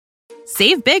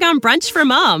Save big on brunch for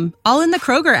mom, all in the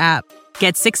Kroger app.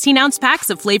 Get 16-ounce packs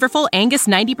of flavorful Angus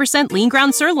 90% lean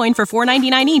ground sirloin for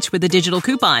 $4.99 each with a digital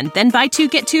coupon. Then buy 2,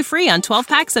 get 2 free on 12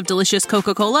 packs of delicious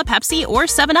Coca-Cola, Pepsi, or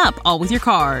 7-Up, all with your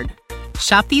card.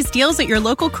 Shop these deals at your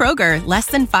local Kroger, less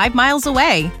than 5 miles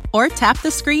away. Or tap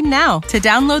the screen now to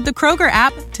download the Kroger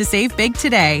app to save big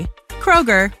today.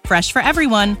 Kroger, fresh for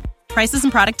everyone. Prices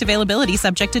and product availability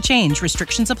subject to change.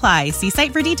 Restrictions apply. See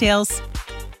site for details.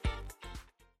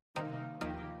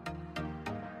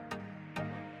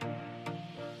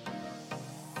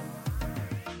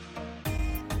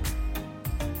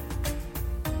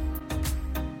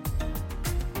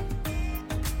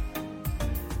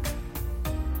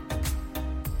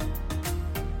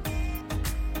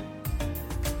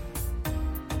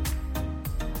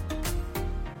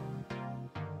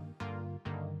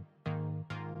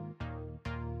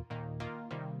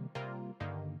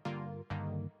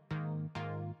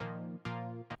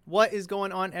 What is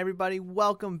going on, everybody?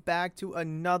 Welcome back to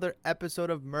another episode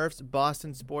of Murph's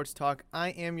Boston Sports Talk. I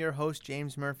am your host,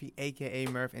 James Murphy, aka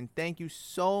Murph, and thank you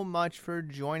so much for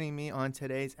joining me on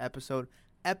today's episode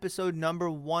number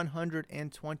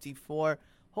 124.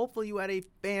 Hopefully you had a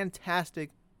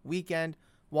fantastic weekend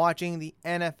watching the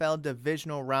NFL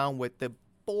divisional round with the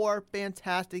 4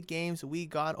 fantastic games we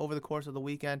got over the course of the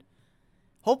weekend.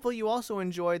 Hopefully you also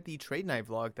enjoyed the trade night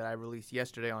vlog that I released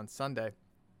yesterday on Sunday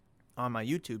on my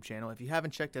YouTube channel. If you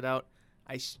haven't checked it out,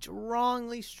 I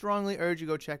strongly urge you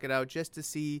go check it out just to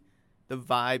see the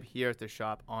vibe here at the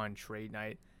shop on trade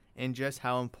night and just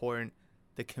how important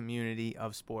the community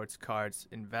of sports cards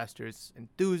investors,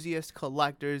 enthusiasts,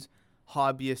 collectors,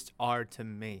 hobbyists are to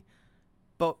me.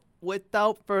 But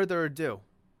without further ado,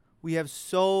 we have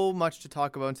so much to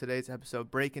talk about in today's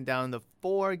episode, breaking down the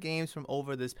 4 games from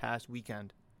over this past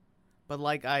weekend. But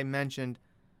like I mentioned,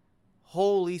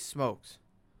 holy smokes,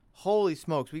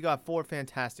 we got 4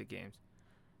 fantastic games.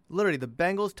 Literally, the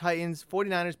Bengals, Titans,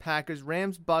 49ers, Packers,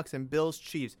 Rams, Bucks, and Bills,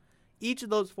 Chiefs. Each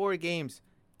of those 4 games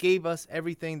gave us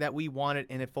everything that we wanted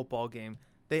in a football game.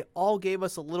 They all gave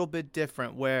us a little bit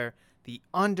different, where the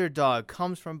underdog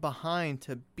comes from behind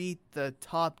to beat the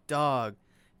top dog.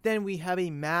 Then we have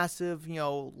a massive,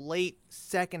 late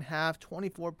second half,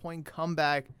 24-point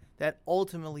comeback that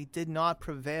ultimately did not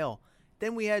prevail.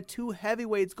 Then we had 2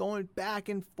 heavyweights going back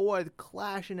and forth,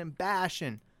 clashing and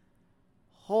bashing.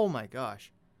 Oh my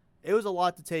gosh. It was a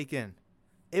lot to take in.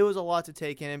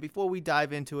 And before we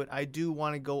dive into it, I do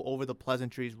want to go over the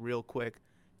pleasantries real quick.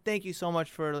 Thank you so much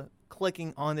for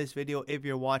clicking on this video if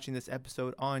you're watching this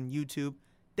episode on YouTube.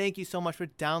 Thank you so much for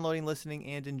downloading, listening,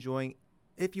 and enjoying.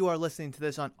 If you are listening to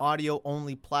this on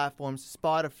audio-only platforms,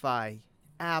 Spotify,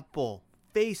 Apple,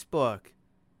 Facebook,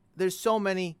 there's so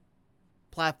many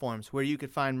platforms where you can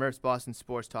find Murph's Boston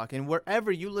Sports Talk. And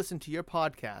wherever you listen to your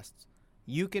podcasts,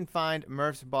 you can find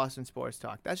Murph's Boston Sports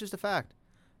Talk. That's just a fact,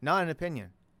 not an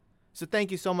opinion. So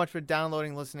thank you so much for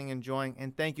downloading, listening, enjoying,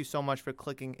 and thank you so much for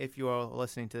clicking if you are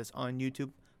listening to this on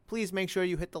YouTube. Please make sure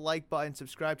you hit the like button,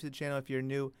 subscribe to the channel if you're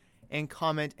new, and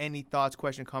comment any thoughts,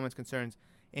 questions, comments, concerns,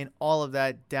 and all of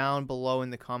that down below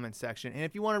in the comment section. And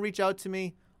if you want to reach out to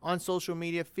me on social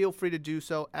media, feel free to do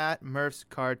so at Murph's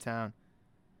Cardtown.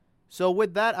 So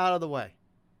with that out of the way,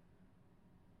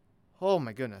 oh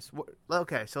my goodness.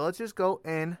 Okay, so let's just go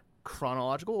in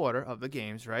chronological order of the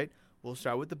games, right? We'll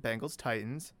start with the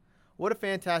Bengals-Titans. What a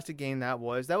fantastic game that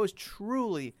was. That was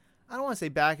truly, I don't want to say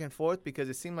back and forth because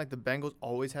it seemed like the Bengals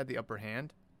always had the upper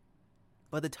hand.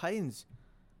 But the Titans,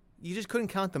 you just couldn't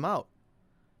count them out.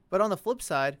 But on the flip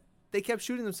side, they kept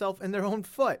shooting themselves in their own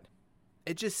foot.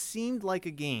 It just seemed like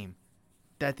a game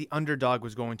that the underdog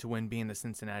was going to win, being the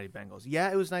Cincinnati Bengals.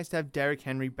 Yeah, it was nice to have Derrick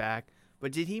Henry back,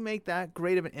 but did he make that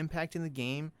great of an impact in the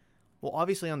game? Well,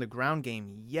 obviously on the ground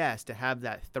game, yes, to have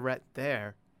that threat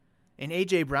there. And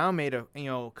A.J. Brown made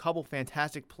a couple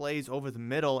fantastic plays over the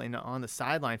middle and on the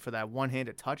sideline for that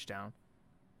one-handed touchdown.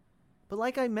 But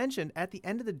like I mentioned, at the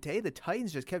end of the day, the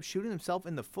Titans just kept shooting themselves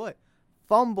in the foot.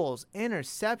 Fumbles,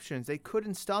 interceptions, they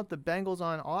couldn't stop the Bengals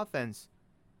on offense.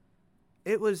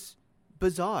 It was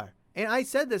bizarre. And I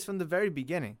said this from the very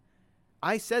beginning.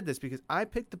 I said this because I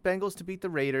picked the Bengals to beat the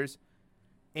Raiders,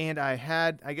 and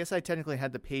I guess I technically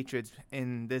had the Patriots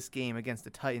in this game against the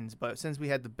Titans, but since we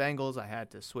had the Bengals, I had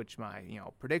to switch my,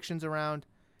 predictions around,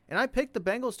 and I picked the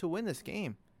Bengals to win this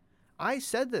game. I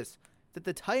said this, that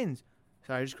the Titans,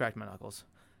 sorry, I just cracked my knuckles,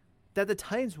 that the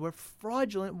Titans were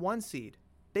fraudulent 1 seed.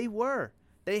 They were.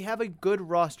 They have a good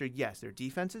roster. Yes, their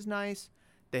defense is nice.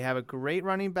 They have a great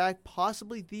running back,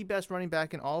 possibly the best running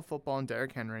back in all of football in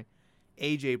Derrick Henry.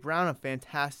 A.J. Brown, a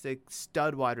fantastic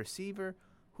stud wide receiver.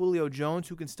 Julio Jones,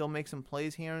 who can still make some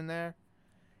plays here and there.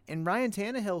 And Ryan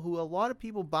Tannehill, who a lot of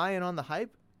people buy in on the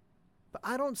hype, but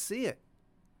I don't see it.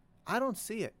 I don't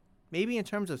see it. Maybe in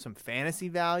terms of some fantasy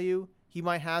value, he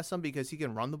might have some because he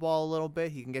can run the ball a little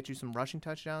bit. He can get you some rushing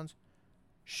touchdowns.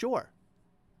 Sure.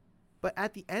 But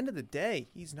at the end of the day,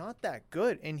 he's not that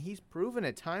good, and he's proven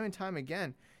it time and time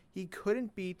again. He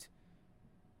couldn't beat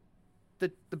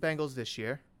the Bengals this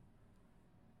year.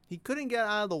 He couldn't get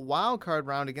out of the wild card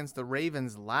round against the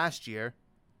Ravens last year.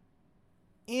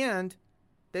 And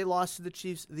they lost to the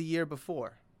Chiefs the year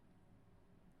before.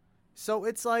 So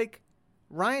it's like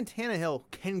Ryan Tannehill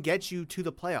can get you to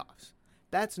the playoffs.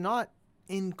 That's not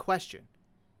in question.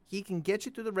 He can get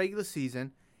you through the regular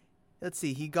season. Let's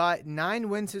see, he got 9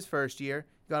 wins his first year,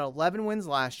 he got 11 wins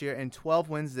last year, and 12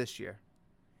 wins this year.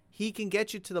 He can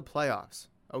get you to the playoffs,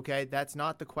 okay? That's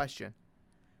not the question.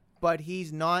 But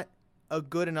he's not a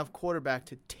good enough quarterback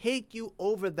to take you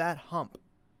over that hump.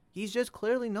 He's just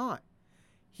clearly not.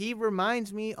 He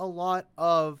reminds me a lot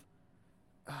of,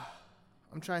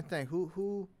 I'm trying to think,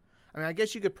 who, I mean, I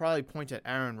guess you could probably point at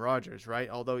Aaron Rodgers, right?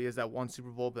 Although he has that one Super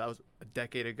Bowl, but that was a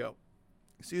decade ago.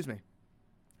 Excuse me.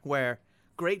 Where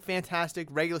great, fantastic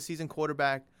regular season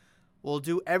quarterback will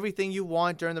do everything you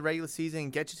want during the regular season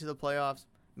and get you to the playoffs.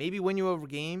 Maybe win you over a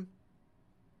game.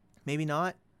 Maybe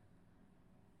not.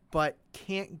 But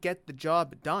can't get the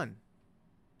job done.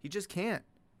 He just can't.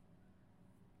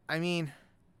 I mean,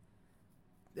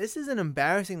 this is an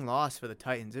embarrassing loss for the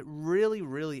Titans. It really,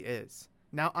 really is.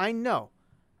 Now, I know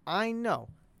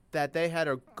that they had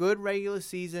a good regular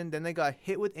season. Then they got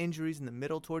hit with injuries in the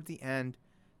middle towards the end.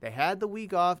 They had the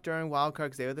week off during wildcard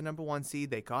because they were the number 1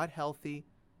 seed. They got healthy.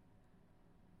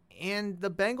 And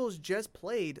the Bengals just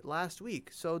played last week.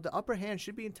 So the upper hand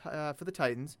should be for the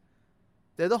Titans.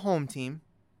 They're the home team.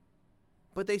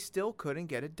 But they still couldn't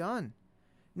get it done.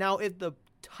 Now, if the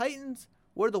Titans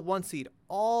were the 1 seed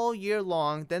all year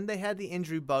long, then they had the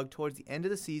injury bug towards the end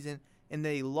of the season, and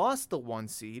they lost the 1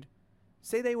 seed,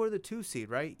 say they were the 2 seed,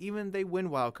 right? Even they win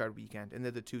wildcard weekend, and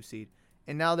they're the 2 seed,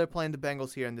 and now they're playing the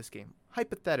Bengals here in this game,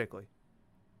 hypothetically.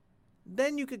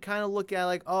 Then you could kind of look at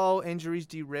like, oh, injuries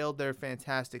derailed their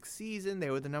fantastic season.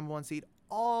 They were the number 1 seed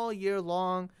all year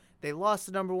long. They lost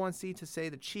the number 1 seed to, say,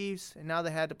 the Chiefs, and now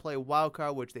they had to play a wild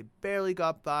card, which they barely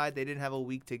got by. They didn't have a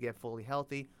week to get fully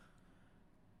healthy.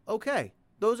 Okay,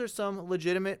 those are some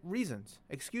legitimate reasons,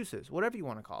 excuses, whatever you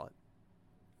want to call it.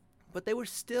 But they were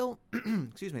still,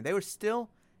 they were still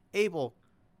able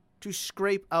to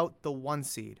scrape out the 1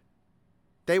 seed.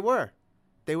 They were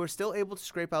still able to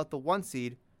scrape out the 1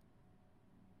 seed,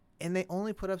 and they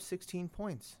only put up 16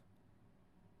 points.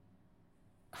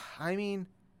 I mean,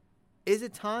 is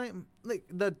it time? Like,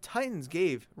 the Titans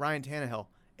gave Ryan Tannehill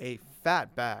a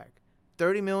fat bag.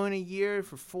 $30 million a year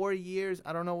for 4 years.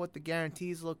 I don't know what the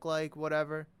guarantees look like,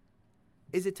 whatever.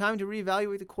 Is it time to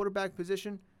reevaluate the quarterback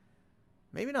position?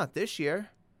 Maybe not this year,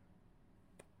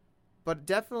 but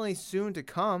definitely soon to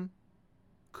come.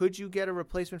 Could you get a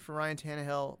replacement for Ryan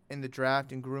Tannehill in the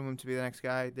draft and groom him to be the next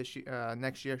guy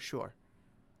next year? Sure.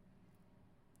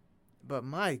 But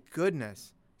my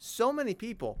goodness, so many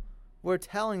people were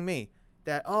telling me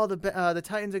that, oh, the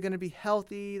Titans are going to be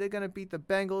healthy. They're going to beat the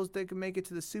Bengals. They can make it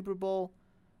to the Super Bowl.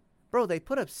 Bro, they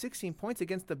put up 16 points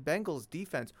against the Bengals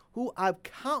defense, who I've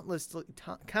countless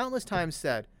times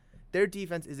said their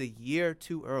defense is a year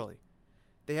too early.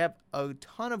 They have a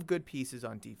ton of good pieces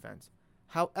on defense.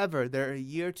 However, they're a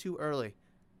year too early.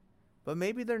 But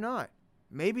maybe they're not.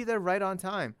 Maybe they're right on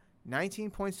time.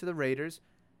 19 points to the Raiders,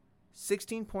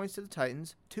 16 points to the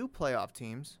Titans, 2 playoff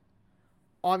teams.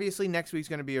 Obviously, next week's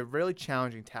going to be a really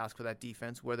challenging task for that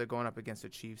defense where they're going up against the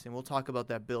Chiefs, and we'll talk about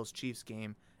that Bills-Chiefs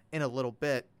game in a little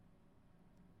bit.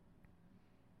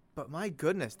 But my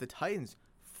goodness, the Titans,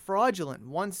 fraudulent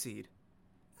 1 seed.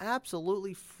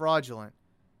 Absolutely fraudulent.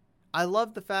 I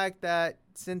love the fact that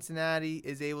Cincinnati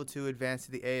is able to advance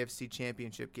to the AFC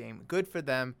Championship game. Good for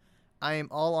them. I am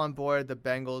all on board the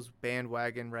Bengals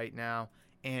bandwagon right now,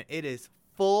 and it is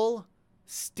full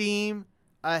steam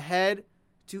ahead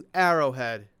to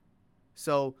Arrowhead.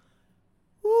 So,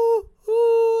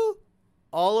 woo-hoo,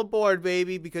 all aboard,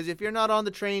 baby, because if you're not on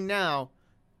the train now,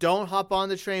 don't hop on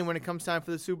the train when it comes time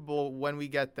for the Super Bowl when we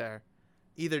get there.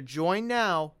 Either join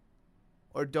now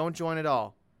or don't join at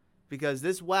all, because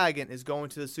this wagon is going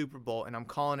to the Super Bowl, and I'm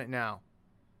calling it now.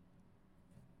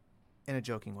 In a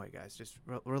joking way, guys. Just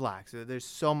relax. There's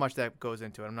so much that goes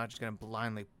into it. I'm not just going to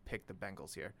blindly pick the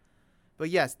Bengals here. But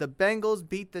yes, the Bengals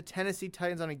beat the Tennessee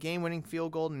Titans on a game-winning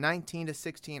field goal,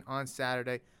 19-16 on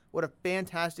Saturday. What a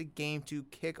fantastic game to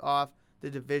kick off the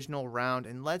divisional round.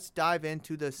 And let's dive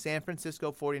into the San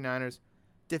Francisco 49ers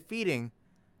defeating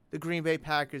the Green Bay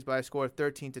Packers by a score of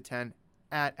 13-10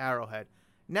 at Arrowhead.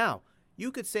 Now,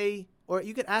 You could say, or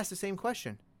you could ask the same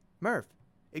question. Murph,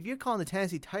 if you're calling the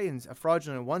Tennessee Titans a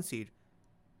fraudulent 1 seed,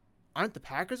 aren't the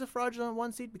Packers a fraudulent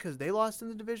 1 seed because they lost in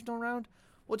the divisional round?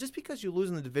 Well, just because you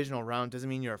lose in the divisional round doesn't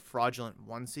mean you're a fraudulent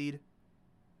 1 seed.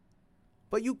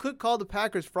 But you could call the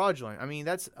Packers fraudulent. I mean,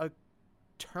 that's a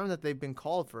term that they've been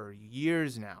called for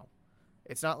years now.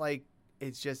 It's not like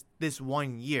it's just this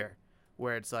 1 year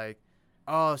where it's like,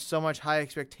 oh, so much high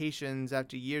expectations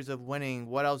after years of winning.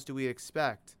 What else do we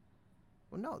expect?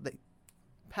 Well, no, the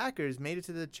Packers made it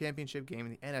to the championship game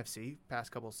in the NFC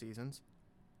past couple seasons,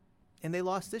 and they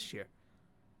lost this year.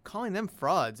 Calling them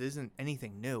frauds isn't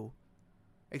anything new,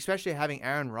 especially having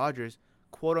Aaron Rodgers,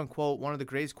 quote-unquote, one of the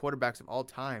greatest quarterbacks of all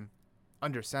time,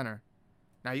 under center.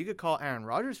 Now, you could call Aaron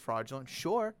Rodgers fraudulent,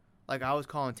 sure, like I was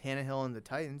calling Tannehill and the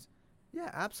Titans. Yeah,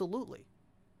 absolutely.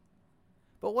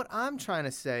 But what I'm trying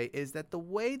to say is that the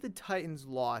way the Titans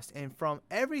lost, and from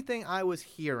everything I was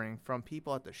hearing from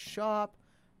people at the shop,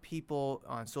 people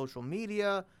on social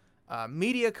media,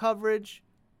 media coverage,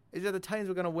 is that the Titans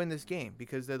were going to win this game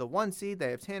because they're the 1 seed.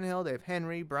 They have Tannehill, they have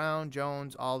Henry, Brown,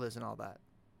 Jones, all this and all that.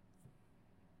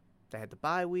 They had the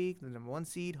bye week, the number 1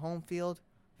 seed, home field.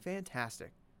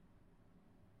 Fantastic.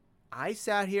 I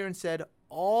sat here and said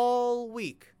all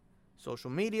week, social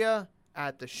media,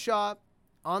 at the shop,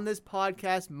 on this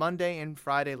podcast Monday and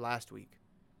Friday last week,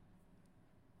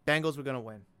 Bengals were going to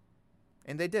win.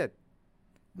 And they did.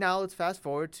 Now let's fast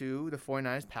forward to the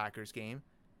 49ers-Packers game.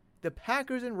 The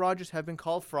Packers and Rodgers have been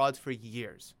called frauds for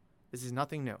years. This is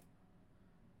nothing new.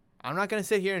 I'm not going to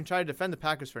sit here and try to defend the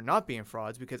Packers for not being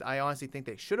frauds because I honestly think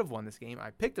they should have won this game.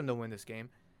 I picked them to win this game,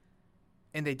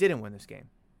 and they didn't win this game.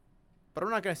 But I'm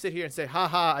not going to sit here and say,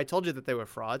 ha, I told you that they were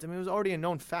frauds. I mean, it was already a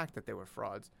known fact that they were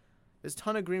frauds. There's a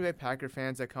ton of Green Bay Packer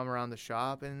fans that come around the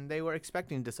shop, and they were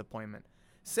expecting disappointment.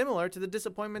 Similar to the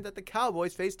disappointment that the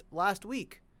Cowboys faced last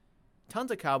week.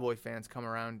 Tons of Cowboy fans come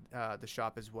around the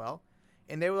shop as well.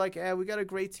 And they were like, we got a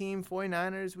great team,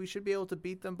 49ers. We should be able to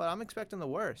beat them, but I'm expecting the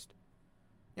worst.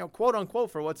 You know, quote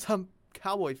unquote, for what some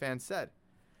Cowboy fans said.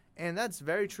 And that's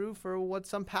very true for what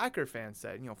some Packer fans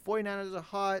said. You know, 49ers are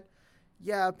hot.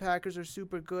 Yeah, Packers are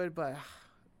super good, but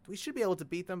we should be able to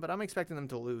beat them, but I'm expecting them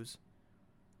to lose.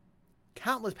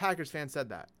 Countless Packers fans said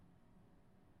that.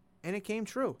 And it came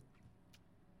true.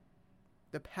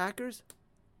 The Packers,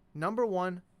 number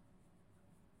 1,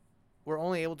 were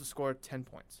only able to score 10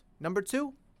 points. Number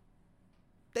 2,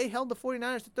 they held the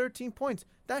 49ers to 13 points.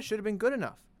 That should have been good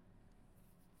enough.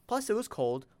 Plus, it was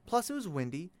cold. Plus, it was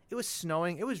windy. It was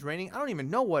snowing. It was raining. I don't even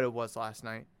know what it was last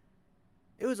night.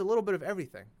 It was a little bit of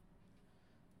everything.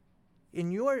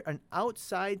 And you're an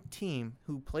outside team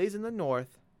who plays in the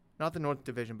North, not the North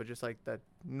Division, but just like the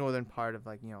northern part of,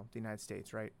 like, you know, the United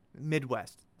States, right?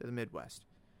 Midwest. They're the Midwest.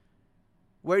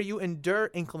 Where you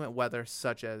endure inclement weather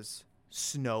such as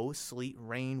snow, sleet,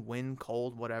 rain, wind,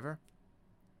 cold, whatever.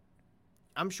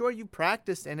 I'm sure you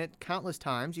practiced in it countless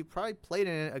times. You probably played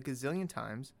in it a gazillion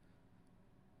times.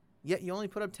 Yet you only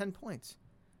put up 10 points.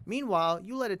 Meanwhile,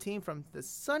 you let a team from the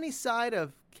sunny side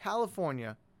of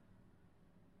California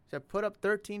to put up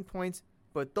 13 points,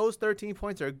 but those 13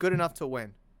 points are good enough to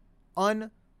win.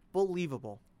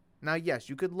 Unbelievable. Now, yes,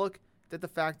 you could look at the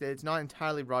fact that it's not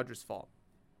entirely Rodgers' fault.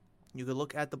 You could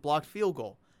look at the blocked field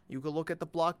goal. You could look at the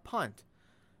blocked punt.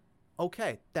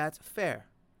 Okay, that's fair.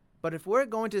 But if we're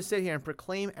going to sit here and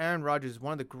proclaim Aaron Rodgers as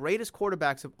one of the greatest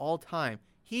quarterbacks of all time,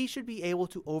 he should be able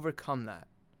to overcome that.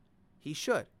 He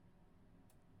should.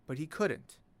 But he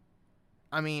couldn't.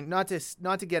 I mean, not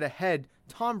to get ahead,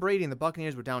 Tom Brady and the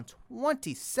Buccaneers were down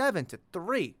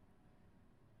 27-3.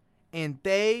 And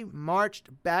they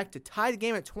marched back to tie the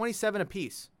game at 27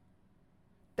 apiece.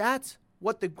 That's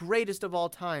what the greatest of all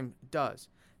time does.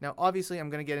 Now, obviously,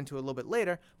 I'm going to get into it a little bit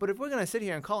later, but if we're going to sit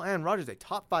here and call Aaron Rodgers a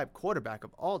top 5 quarterback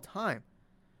of all time,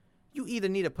 you either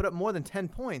need to put up more than 10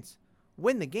 points,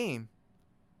 win the game,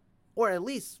 or at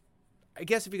least, I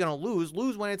guess if you're going to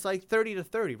lose when it's like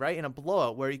 30-30, right? In a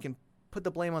blowout where you can put the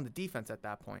blame on the defense at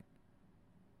that point.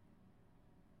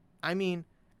 I mean,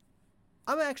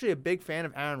 I'm actually a big fan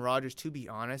of Aaron Rodgers, to be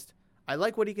honest. I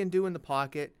like what he can do in the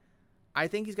pocket. I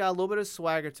think he's got a little bit of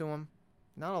swagger to him.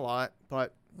 Not a lot,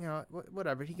 but, you know,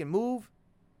 whatever. He can move.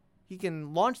 He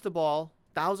can launch the ball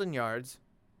 1,000 yards.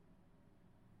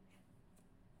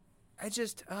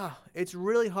 It's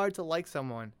really hard to like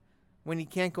someone when he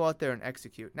can't go out there and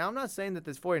execute. Now, I'm not saying that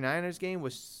this 49ers game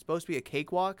was supposed to be a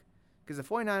cakewalk, because the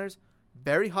 49ers,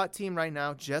 very hot team right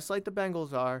now, just like the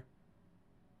Bengals are.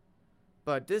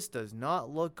 But this does not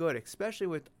look good, especially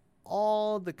with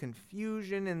all the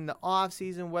confusion in the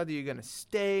offseason, whether you're going to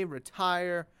stay,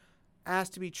 retire,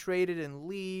 ask to be traded and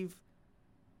leave.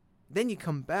 Then you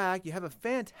come back, you have a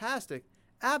fantastic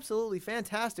Absolutely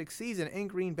fantastic season in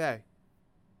Green Bay.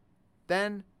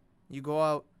 Then you go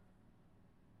out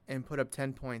and put up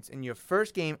 10 points in your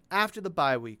first game after the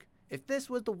bye week. If this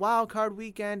was the wild card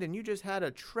weekend and you just had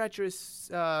a treacherous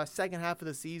second half of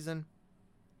the season,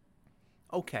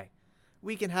 okay,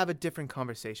 we can have a different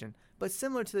conversation. But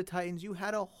similar to the Titans, you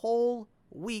had a whole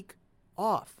week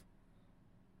off.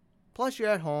 Plus you're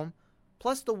at home.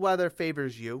 Plus the weather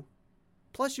favors you.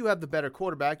 Plus you have the better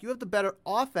quarterback. You have the better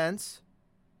offense.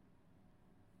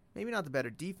 Maybe not the better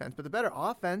defense, but the better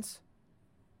offense.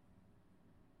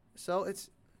 So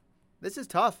this is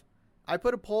tough. I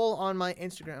put a poll on my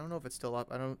Instagram. I don't know if it's still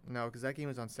up. I don't know because that game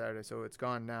was on Saturday, so it's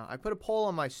gone now. I put a poll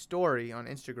on my story on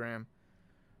Instagram.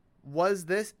 Was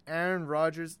this Aaron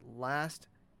Rodgers' last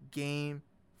game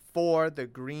for the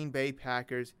Green Bay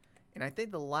Packers? And I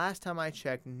think the last time I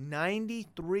checked,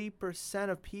 93%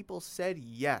 of people said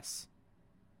yes.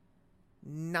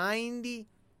 93%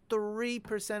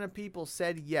 of people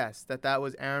said yes, that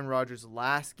was Aaron Rodgers'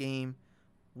 last game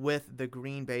with the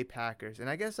Green Bay Packers. And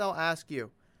I guess I'll ask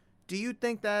you, do you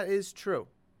think that is true?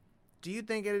 Do you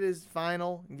think it is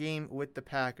final game with the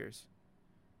Packers?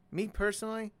 Me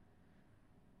personally,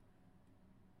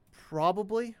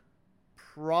 probably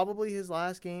his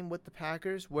last game with the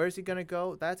Packers. Where's he going to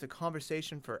go? That's a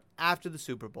conversation for after the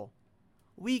Super Bowl.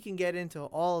 We can get into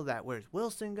all of that. Where's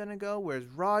Wilson going to go? Where's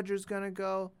Rodgers going to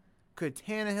go? Could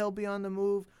Tannehill be on the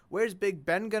move? Where's Big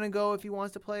Ben going to go if he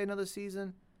wants to play another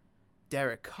season?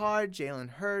 Derek Carr, Jalen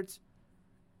Hurts.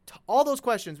 All those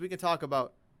questions we can talk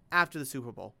about after the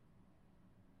Super Bowl.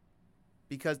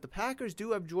 Because the Packers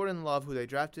do have Jordan Love, who they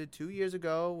drafted 2 years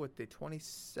ago with the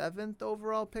 27th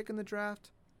overall pick in the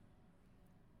draft.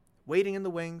 Waiting in the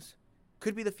wings.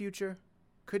 Could be the future.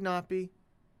 Could not be.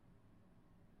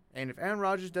 And if Aaron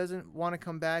Rodgers doesn't want to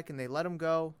come back and they let him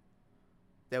go,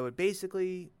 that would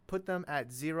basically put them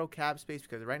at zero cap space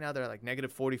because right now they're like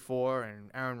negative 44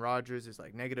 and Aaron Rodgers is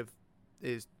like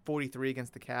is 43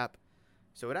 against the cap.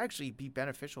 So it would actually be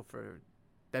beneficial for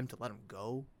them to let him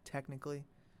go, technically.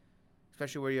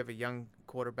 Especially where you have a young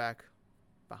quarterback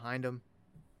behind him.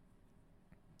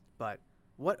 But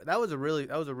that was a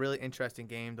really interesting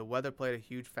game. The weather played a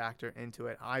huge factor into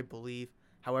it, I believe.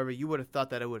 However, you would have thought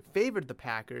that it would have favored the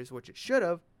Packers, which it should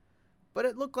have. But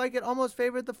it looked like it almost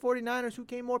favored the 49ers, who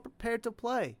came more prepared to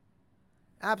play.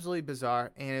 Absolutely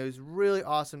bizarre, and it was really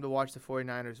awesome to watch the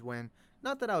 49ers win.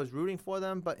 Not that I was rooting for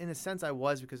them, but in a sense I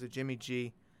was because of Jimmy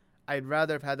G. I'd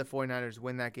rather have had the 49ers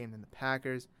win that game than the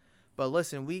Packers. But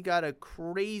listen, we got a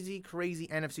crazy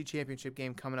NFC Championship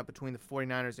game coming up between the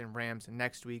 49ers and Rams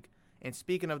next week. And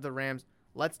speaking of the Rams,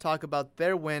 let's talk about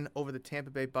their win over the Tampa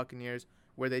Bay Buccaneers,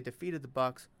 where they defeated the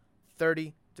Bucs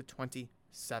 30-27.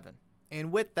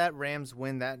 And with that Rams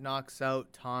win, that knocks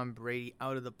out Tom Brady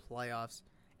out of the playoffs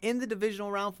in the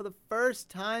divisional round for the first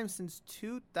time since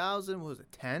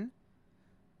 2010?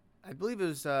 I believe it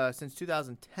was since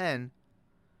 2010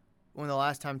 when the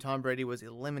last time Tom Brady was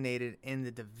eliminated in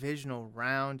the divisional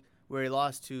round, where he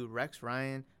lost to Rex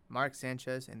Ryan, Mark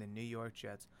Sanchez, and the New York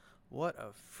Jets. What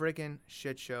a freaking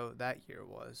shit show that year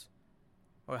was.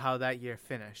 Or how that year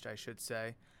finished, I should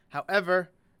say.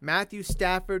 However, Matthew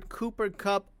Stafford, Cooper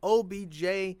Kupp,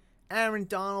 OBJ, Aaron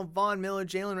Donald, Von Miller,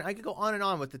 Jalen, I could go on and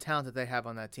on with the talent that they have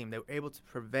on that team. They were able to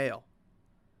prevail.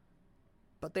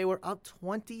 But they were up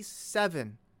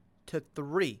 27-3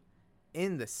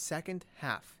 in the second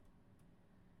half.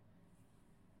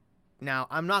 Now,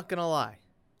 I'm not going to lie.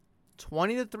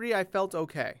 20-3, I felt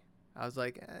okay. I was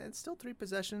like, it's still 3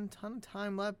 possession, ton of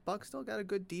time left. Bucs still got a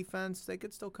good defense. They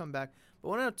could still come back. But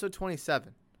when I went up to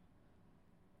 27,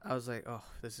 I was like, oh,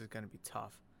 this is going to be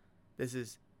tough. This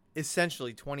is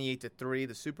essentially 28-3,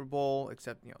 the Super Bowl,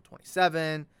 except,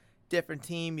 27. Different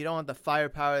team. You don't have the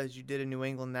firepower as you did in New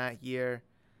England that year.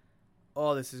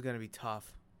 Oh, this is going to be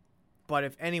tough. But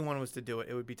if anyone was to do it,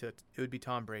 it would be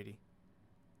Tom Brady.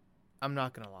 I'm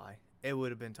not going to lie. It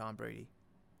would have been Tom Brady.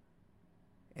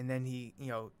 And then he,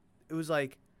 it was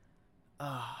like,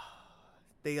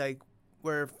 they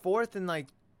were 4th and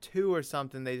 2 or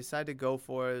something. They decided to go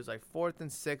for it. It was 4th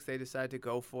and 6. They decided to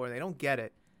go for it. They don't get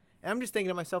it. And I'm just thinking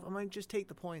to myself, I'm like, just take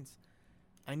the points.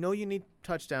 I know you need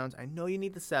touchdowns. I know you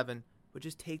need the 7, but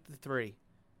just take the 3.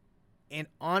 And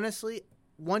honestly,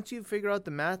 once you figure out the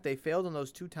math, they failed on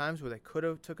those 2 times where they could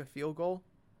have took a field goal,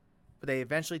 but they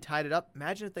eventually tied it up.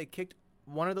 Imagine if they kicked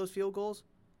one of those field goals.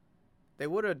 They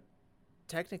would have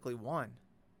technically won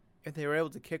if they were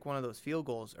able to kick one of those field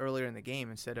goals earlier in the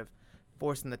game instead of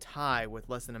forcing the tie with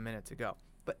less than a minute to go.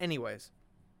 But anyways,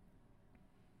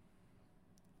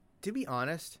 to be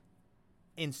honest,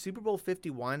 in Super Bowl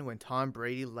 51, when Tom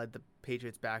Brady led the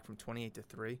Patriots back from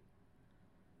 28-3,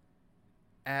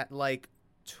 at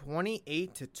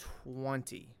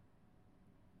 28-20.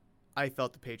 I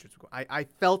felt the Patriots were going. I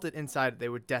felt it inside. They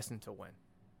were destined to win.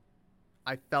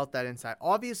 I felt that inside.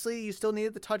 Obviously, you still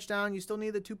needed the touchdown. You still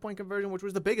needed the 2-point conversion, which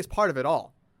was the biggest part of it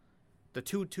all. The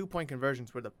two-point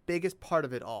conversions were the biggest part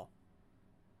of it all.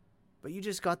 But you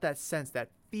just got that sense, that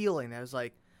feeling that was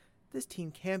like, this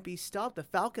team can't be stopped. The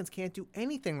Falcons can't do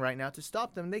anything right now to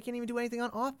stop them. They can't even do anything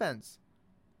on offense.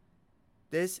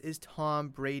 This is Tom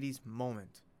Brady's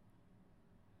moment.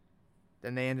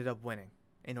 Then they ended up winning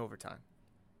in overtime,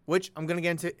 which I'm going to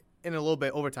get into in a little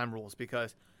bit, overtime rules,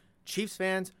 because Chiefs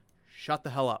fans, shut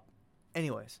the hell up.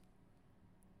 Anyways.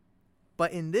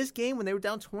 But in this game, when they were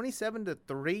down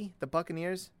 27-3, the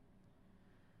Buccaneers,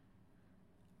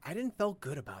 I didn't feel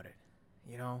good about it.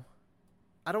 You know,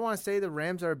 I don't want to say the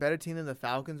Rams are a better team than the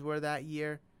Falcons were that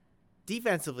year.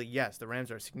 Defensively, yes, the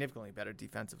Rams are significantly better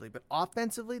defensively. But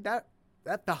offensively, that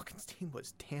Falcons team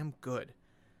was damn good.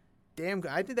 Damn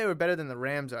good. I think they were better than the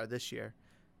Rams are this year.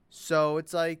 So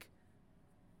it's like,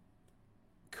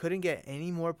 couldn't get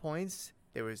any more points.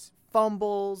 There was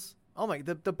fumbles. Oh my,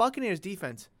 the Buccaneers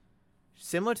defense,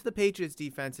 similar to the Patriots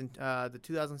defense in the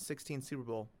 2016 Super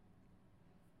Bowl,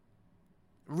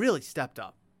 really stepped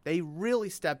up. They really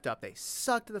stepped up. They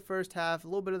sucked the first half, a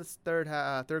little bit of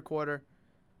the third quarter,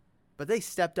 but they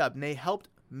stepped up and they helped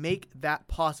make that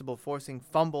possible, forcing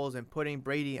fumbles and putting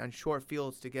Brady on short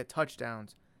fields to get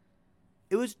touchdowns.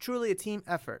 It was truly a team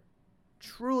effort.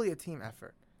 Truly a team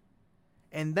effort.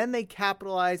 And then they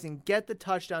capitalize and get the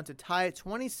touchdown to tie it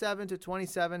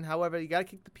 27-27. However, you got to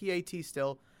kick the PAT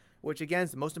still, which again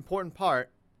is the most important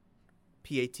part.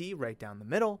 PAT right down the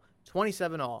middle,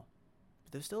 27-all.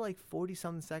 But there's still like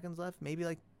 40-something seconds left, maybe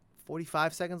like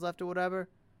 45 seconds left or whatever.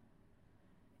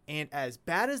 And as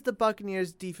bad as the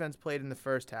Buccaneers defense played in the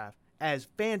first half, as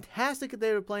fantastic as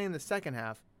they were playing in the second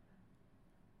half,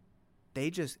 they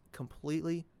just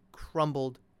completely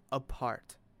crumbled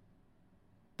apart.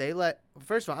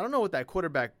 First of all, I don't know what that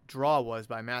quarterback draw was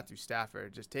by Matthew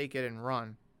Stafford. Just take it and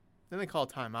run. Then they call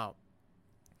timeout.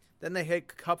 Then they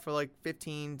hit Kupp for like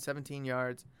 15, 17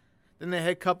 yards. Then they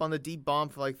hit Kupp on the deep bomb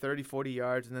for like 30, 40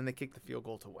 yards. And then they kick the field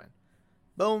goal to win.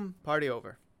 Boom, party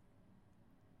over.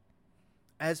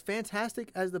 As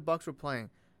fantastic as the Bucs were playing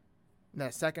in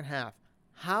that second half,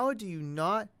 how do you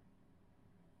not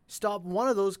stop one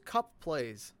of those Kupp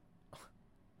plays?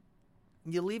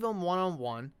 You leave him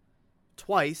one-on-one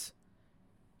twice.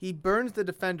 He burns the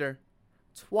defender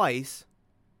twice.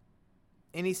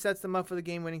 And he sets them up for the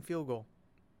game-winning field goal.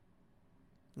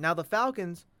 Now the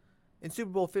Falcons in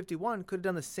Super Bowl 51 could have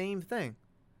done the same thing.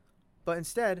 But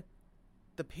instead,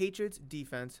 the Patriots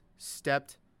defense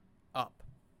stepped up.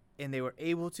 And they were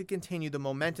able to continue the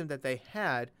momentum that they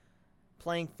had,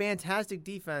 playing fantastic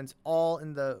defense all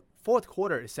in the fourth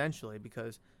quarter, essentially,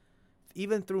 because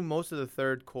even through most of the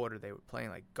third quarter, they were playing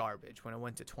like garbage when it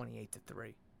went to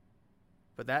 28-3.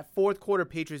 But that fourth quarter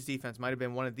Patriots defense might have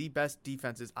been one of the best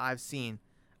defenses I've seen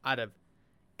out of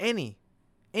any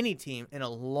team in a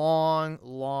long,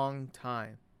 long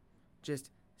time.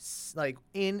 Just like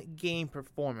in-game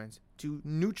performance to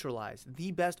neutralize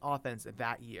the best offense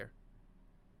that year.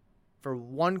 For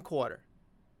one quarter,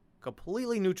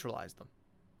 completely neutralized them.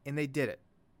 And they did it.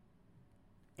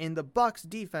 And the Bucs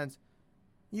defense,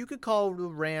 you could call the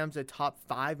Rams a top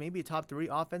 5, maybe a top 3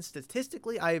 offense.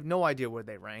 Statistically, I have no idea where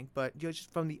they rank, but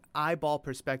just from the eyeball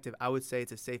perspective, I would say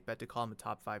it's a safe bet to call them a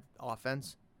top 5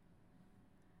 offense.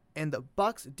 And the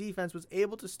Bucs defense was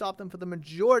able to stop them for the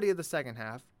majority of the second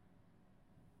half,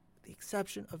 with the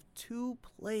exception of 2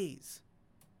 plays.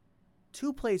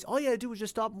 2 plays. All you had to do was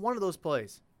just stop one of those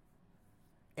plays.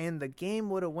 And the game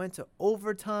would have went to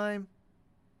overtime,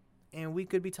 and we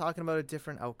could be talking about a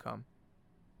different outcome.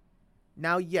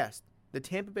 Now, yes, the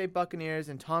Tampa Bay Buccaneers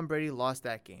and Tom Brady lost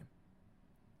that game.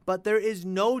 But there is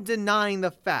no denying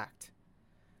the fact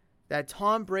that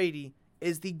Tom Brady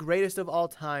is the greatest of all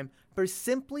time for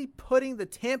simply putting the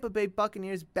Tampa Bay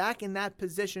Buccaneers back in that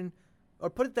position, or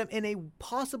put them in a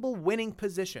possible winning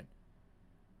position.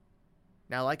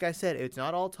 Now, like I said, it's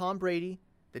not all Tom Brady.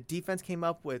 The defense came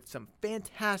up with some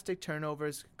fantastic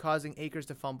turnovers, causing Akers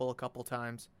to fumble a couple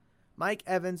times. Mike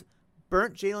Evans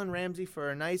burnt Jalen Ramsey for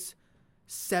a nice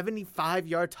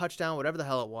 75-yard touchdown, whatever the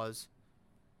hell it was.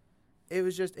 It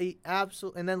was just a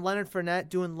absolute... And then Leonard Fournette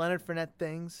doing Leonard Fournette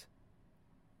things.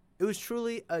 It was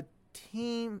truly a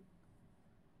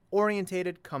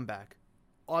team-orientated comeback.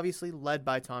 Obviously led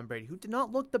by Tom Brady, who did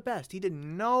not look the best. He did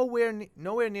nowhere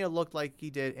near look like he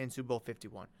did in Super Bowl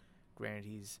 51. Granted,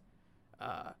 he's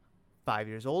 5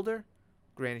 years older.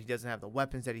 Granted, he doesn't have the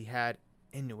weapons that he had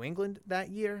in New England that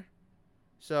year.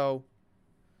 So,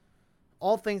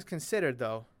 all things considered,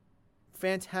 though,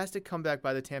 fantastic comeback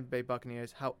by the Tampa Bay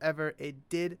Buccaneers. However, it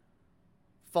did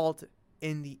fault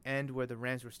in the end where the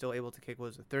Rams were still able to kick,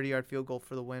 was a 30-yard field goal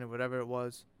for the win or whatever it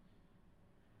was.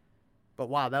 But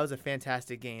wow, that was a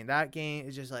fantastic game. That game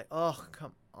is just like, oh,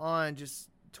 come on, just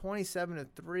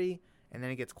 27-3, and then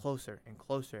it gets closer and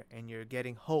closer, and you're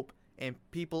getting hope, and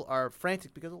people are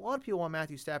frantic because a lot of people want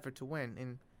Matthew Stafford to win,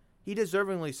 and he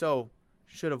deservingly so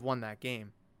should have won that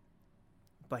game.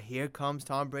 But here comes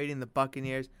Tom Brady and the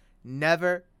Buccaneers.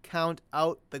 Never count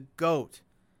out the GOAT.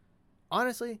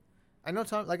 Honestly, I know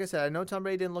Tom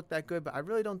Brady didn't look that good, but I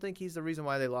really don't think he's the reason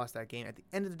why they lost that game. At the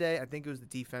end of the day, I think it was the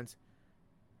defense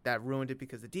that ruined it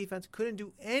because the defense couldn't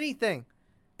do anything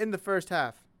in the first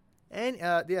half. And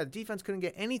the defense couldn't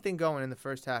get anything going in the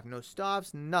first half. No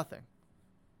stops, nothing.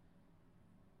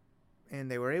 And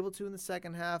they were able to in the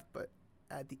second half, but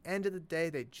at the end of the day,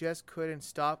 they just couldn't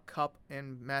stop Kupp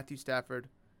and Matthew Stafford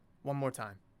one more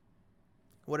time.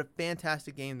 What a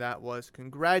fantastic game that was.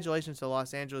 Congratulations to the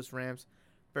Los Angeles Rams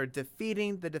for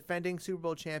defeating the defending Super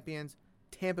Bowl champions,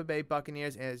 Tampa Bay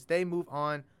Buccaneers, as they move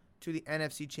on to the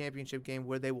NFC Championship game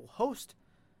where they will host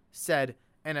said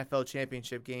NFL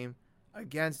Championship game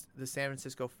against the San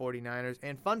Francisco 49ers.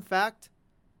 And fun fact,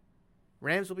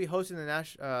 Rams will be hosting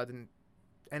the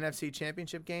NFC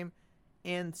Championship game,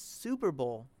 and Super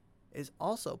Bowl is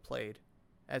also played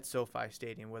at SoFi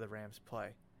Stadium where the Rams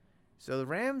play. So the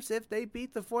Rams, if they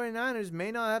beat the 49ers,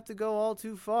 may not have to go all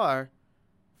too far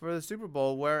for the Super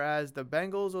Bowl, whereas the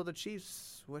Bengals or the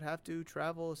Chiefs would have to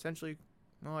travel essentially.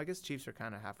 Well, I guess Chiefs are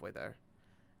kind of halfway there.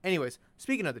 Anyways,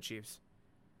 speaking of the Chiefs,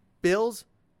 Bills,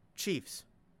 Chiefs.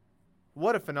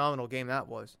 What a phenomenal game that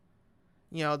was.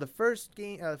 You know, the first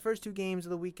two games of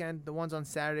the weekend, the ones on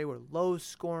Saturday, were low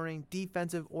scoring,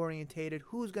 defensive orientated.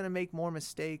 Who's going to make more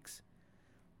mistakes?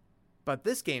 But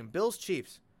this game, Bills,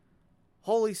 Chiefs,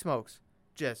 holy smokes,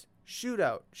 just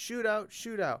shootout.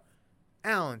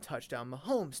 Allen touchdown,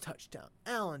 Mahomes touchdown,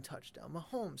 Allen touchdown,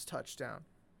 Mahomes touchdown.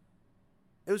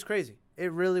 It was crazy.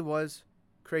 It really was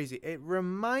crazy. It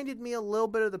reminded me a little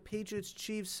bit of the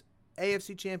Patriots-Chiefs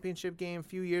AFC Championship game a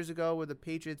few years ago where the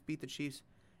Patriots beat the Chiefs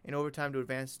in overtime to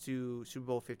advance to Super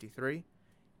Bowl 53.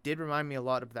 Did remind me a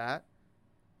lot of that.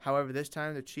 However, this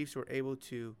time the Chiefs were able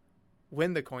to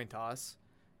win the coin toss,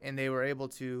 and they were able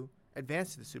to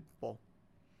advance to the Super Bowl.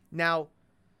 Now,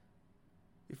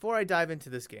 before I dive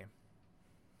into this game,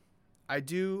 I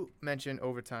do mention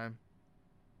overtime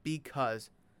because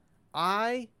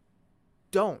I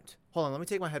don't. Hold on, let me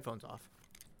take my headphones off.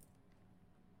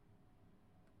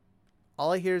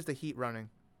 All I hear is the heat running.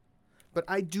 But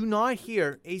I do not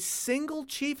hear a single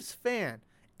Chiefs fan,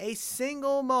 a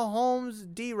single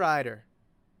Mahomes D-Rider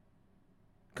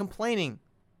complaining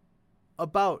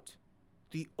about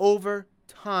the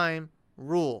overtime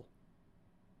rule.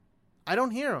 I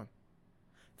don't hear them.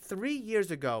 3 years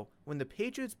ago, when the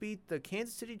Patriots beat the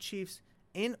Kansas City Chiefs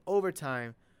in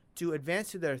overtime to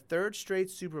advance to their third straight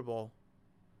Super Bowl,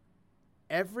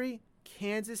 every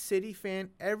Kansas City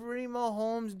fan, every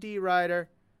Mahomes D-Rider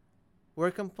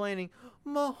were complaining,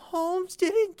 Mahomes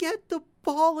didn't get the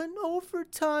ball in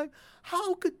overtime.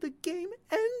 How could the game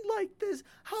end like this?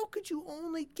 How could you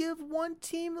only give one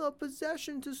team a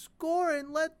possession to score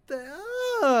and let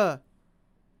the...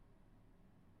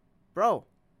 Bro,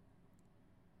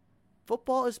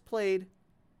 football is played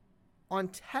on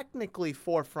technically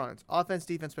 4 fronts: offense,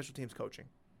 defense, special teams, coaching.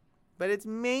 But it's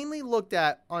mainly looked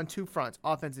at on 2 fronts,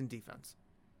 offense and defense.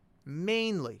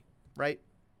 Mainly, right?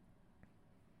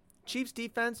 Chiefs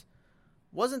defense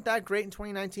wasn't that great in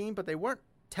 2019, but they weren't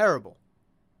terrible.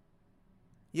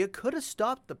 You could have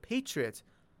stopped the Patriots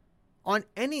on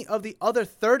any of the other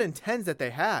 3rd and 10s that they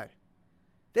had.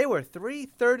 They were 3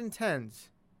 3rd and 10s.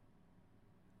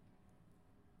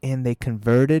 And they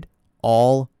converted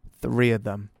all 3 of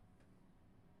them.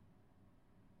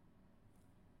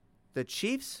 The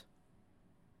Chiefs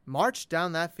marched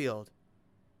down that field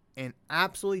and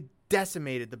absolutely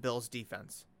decimated the Bills'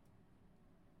 defense.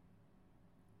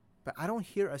 But I don't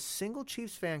hear a single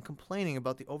Chiefs fan complaining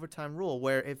about the overtime rule,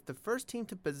 where if the first team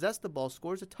to possess the ball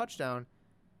scores a touchdown,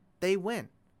 they win.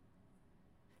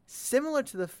 Similar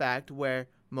to the fact where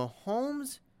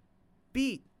Mahomes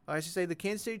beat, or I should say the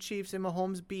Kansas City Chiefs and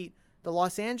Mahomes beat the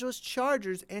Los Angeles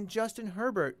Chargers and Justin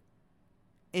Herbert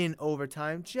in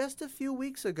overtime just a few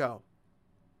weeks ago.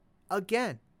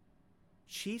 Again,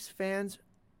 Chiefs fans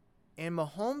and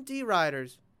Mahomes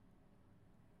D-Riders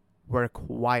were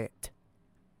quiet.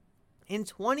 In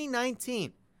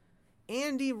 2019,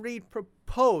 Andy Reid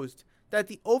proposed that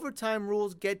the overtime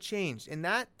rules get changed, and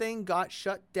that thing got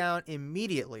shut down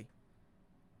immediately.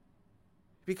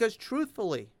 Because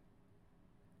truthfully,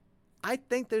 I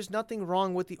think there's nothing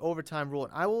wrong with the overtime rule.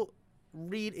 And I will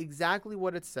read exactly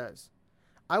what it says.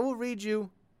 I will read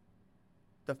you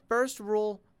the first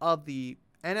rule of the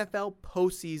NFL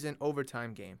postseason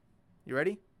overtime game. You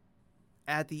ready?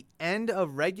 At the end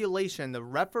of regulation, the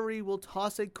referee will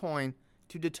toss a coin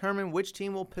to determine which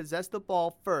team will possess the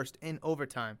ball first in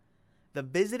overtime. The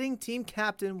visiting team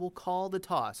captain will call the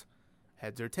toss.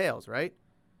 Heads or tails, right?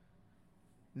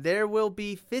 There will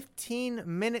be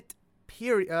 15-minute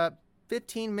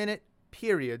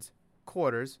periods,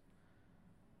 quarters.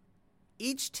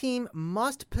 Each team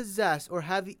must possess or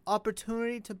have the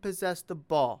opportunity to possess the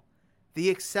ball. The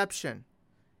exception: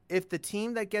 if the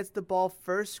team that gets the ball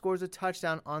first scores a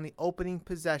touchdown on the opening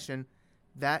possession,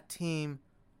 that team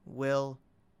will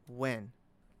win.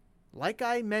 Like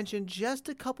I mentioned just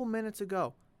a couple minutes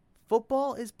ago,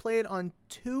 football is played on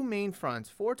two main fronts,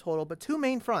 4 total, but 2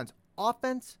 main fronts,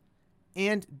 offense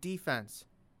and defense.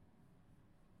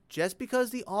 Just because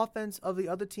the offense of the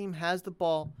other team has the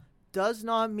ball does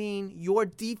not mean your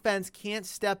defense can't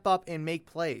step up and make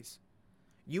plays.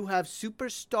 You have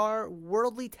superstar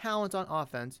worldly talent on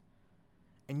offense,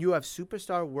 and you have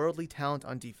superstar worldly talent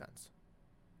on defense.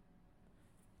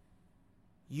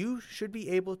 You should be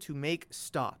able to make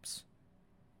stops.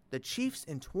 The Chiefs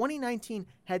in 2019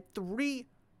 had 3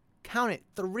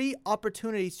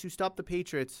 opportunities to stop the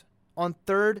Patriots on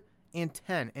 3rd and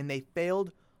 10, and they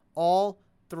failed all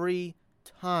 3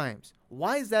 times.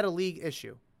 Why is that a league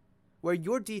issue? Where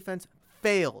your defense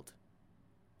failed,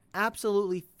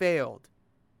 absolutely failed.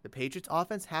 The Patriots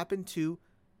offense happened to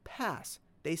pass.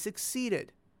 They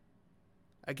succeeded.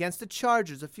 Against the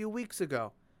Chargers a few weeks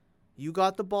ago, you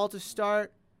got the ball to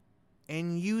start,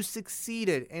 and you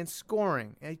succeeded in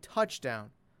scoring a touchdown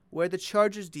where the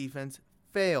Chargers defense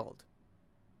failed.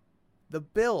 The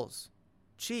Bills,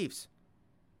 Chiefs,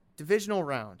 divisional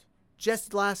round,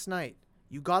 just last night,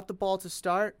 you got the ball to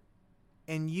start,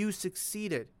 and you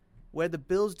succeeded where the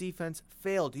Bills defense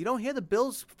failed. You don't hear the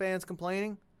Bills fans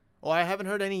complaining. Oh, I haven't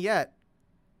heard any yet.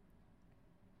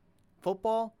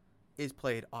 Football is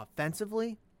played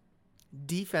offensively,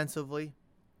 defensively,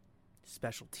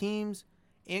 special teams,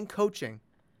 and coaching.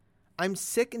 I'm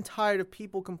sick and tired of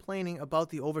people complaining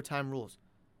about the overtime rules.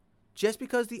 Just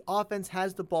because the offense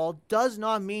has the ball does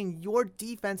not mean your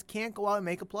defense can't go out and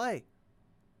make a play.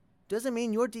 Doesn't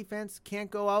mean your defense can't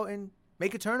go out and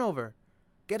make a turnover,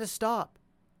 get a stop,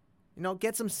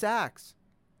 get some sacks.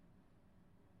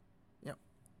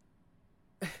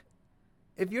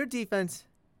 If your defense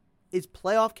is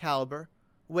playoff caliber,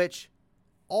 which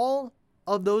all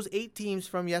of those 8 teams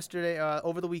from yesterday,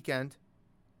 over the weekend,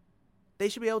 they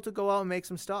should be able to go out and make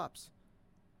some stops.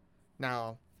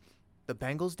 Now, the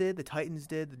Bengals did, the Titans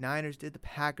did, the Niners did, the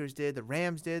Packers did, the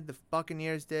Rams did, the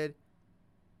Buccaneers did,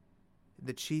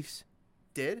 the Chiefs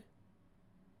did.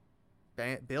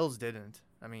 Bills didn't.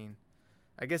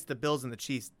 I guess the Bills and the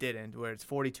Chiefs didn't, where it's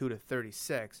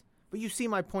 42-36. But you see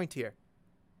my point here.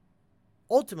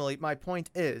 Ultimately, my point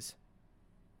is,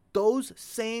 those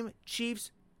same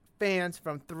Chiefs fans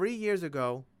from 3 years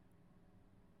ago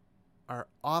are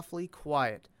awfully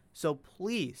quiet. So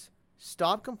please,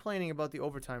 stop complaining about the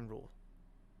overtime rule.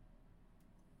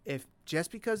 If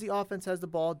just because the offense has the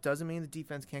ball doesn't mean the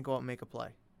defense can't go out and make a play.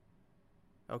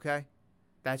 Okay?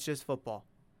 That's just football.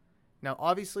 Now,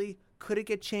 obviously, could it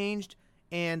get changed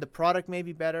and the product may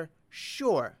be better?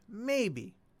 Sure,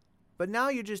 maybe. But now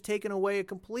you're just taking away a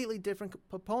completely different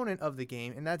component of the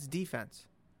game, and that's defense.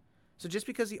 So just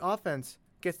because the offense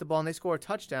gets the ball and they score a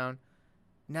touchdown,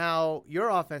 now your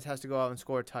offense has to go out and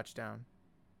score a touchdown.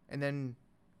 And then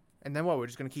what? We're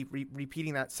just going to keep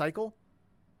repeating that cycle?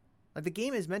 Like, the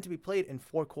game is meant to be played in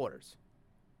 4 quarters.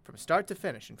 From start to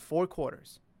finish in 4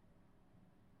 quarters.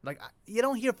 Like, you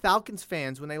don't hear Falcons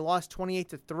fans when they lost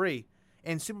 28-3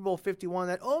 in Super Bowl 51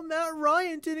 that, oh, Matt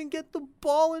Ryan didn't get the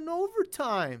ball in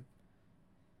overtime.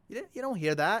 You don't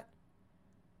hear that.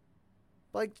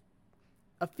 Like,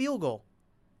 a field goal.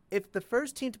 If the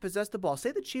first team to possess the ball,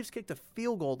 say the Chiefs kicked a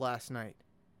field goal last night,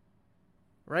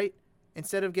 right?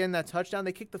 Instead of getting that touchdown,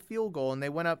 they kicked the field goal and they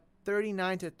went up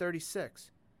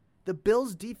 39-36. The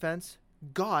Bills' defense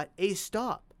got a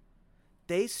stop.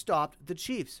 They stopped the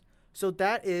Chiefs. So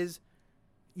that is,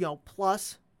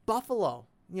 plus Buffalo.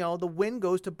 The win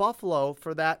goes to Buffalo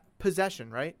for that possession,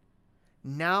 right?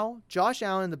 Now, Josh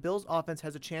Allen and the Bills' offense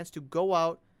has a chance to go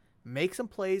out, make some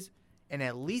plays, and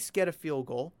at least get a field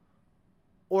goal.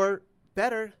 Or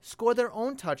better, score their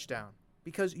own touchdown.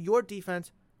 Because your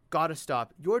defense got a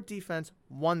stop. Your defense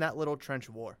won that little trench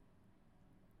war.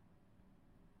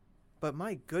 But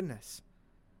my goodness,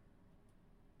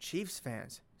 Chiefs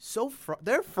fans,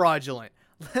 they're fraudulent.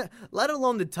 let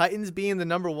alone the Titans being the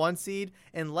number 1 seed,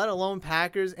 and let alone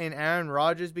Packers and Aaron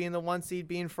Rodgers being the 1 seed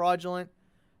being fraudulent.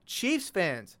 Chiefs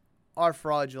fans are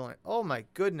fraudulent. Oh my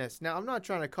goodness. Now, I'm not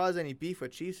trying to cause any beef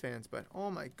with Chiefs fans, but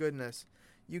oh my goodness.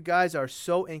 You guys are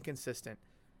so inconsistent.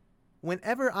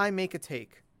 Whenever I make a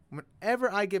take,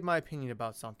 whenever I give my opinion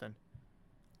about something,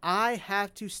 I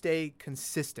have to stay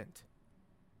consistent.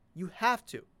 You have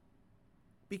to.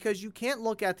 Because you can't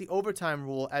look at the overtime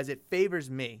rule as it favors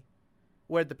me,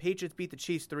 where the Patriots beat the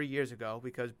Chiefs 3 years ago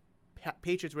because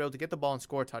Patriots were able to get the ball and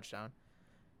score a touchdown.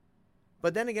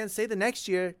 But then again, say the next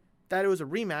year that it was a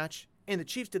rematch and the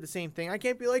Chiefs did the same thing. I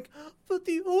can't be like, but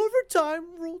the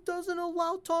overtime rule doesn't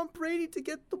allow Tom Brady to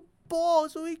get the ball,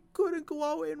 so he couldn't go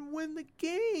out and win the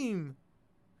game.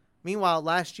 Meanwhile,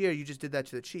 last year, you just did that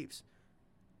to the Chiefs.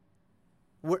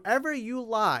 Wherever you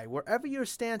lie, wherever your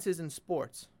stance is in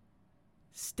sports,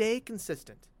 stay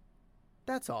consistent.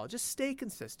 That's all. Just stay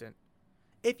consistent.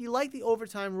 If you like the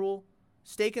overtime rule,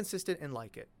 stay consistent and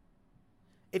like it.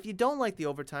 If you don't like the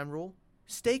overtime rule,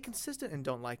 stay consistent and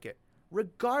don't like it.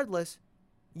 Regardless,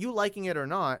 you liking it or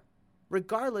not,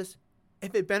 regardless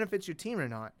if it benefits your team or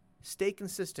not, stay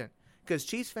consistent. Because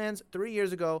Chiefs fans 3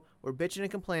 years ago were bitching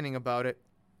and complaining about it,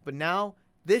 but now,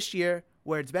 this year,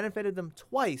 where it's benefited them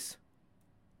twice,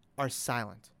 are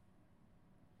silent.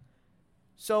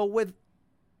 So with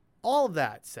all of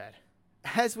that said,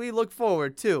 as we look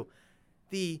forward to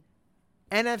the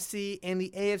NFC and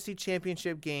the AFC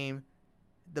Championship game,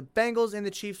 the Bengals and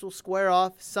the Chiefs will square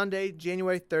off Sunday,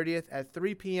 January 30th at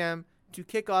 3 p.m. to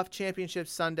kick off Championship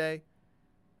Sunday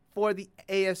for the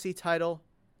AFC title.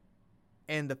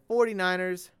 And the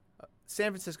 49ers,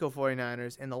 San Francisco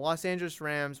 49ers, and the Los Angeles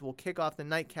Rams will kick off the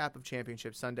nightcap of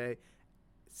Championship Sunday,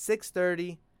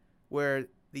 6:30, where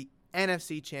the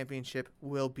NFC Championship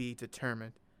will be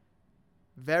determined.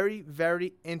 Very,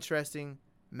 very interesting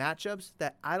matchups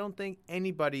that I don't think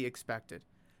anybody expected.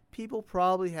 People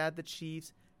probably had the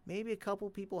Chiefs. Maybe a couple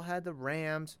people had the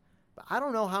Rams. But I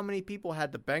don't know how many people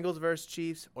had the Bengals versus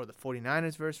Chiefs or the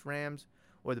 49ers versus Rams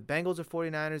or the Bengals or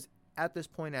 49ers at this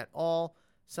point at all.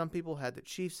 Some people had the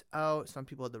Chiefs out. Some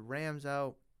people had the Rams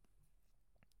out.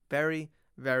 Very,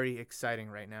 very exciting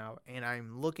right now. And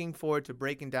I'm looking forward to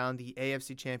breaking down the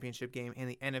AFC Championship game and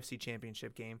the NFC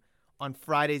Championship game on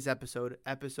Friday's episode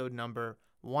number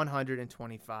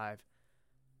 125.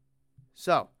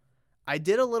 So, I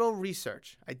did a little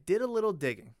research. I did a little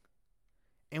digging.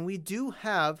 And we do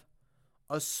have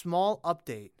a small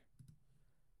update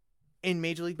in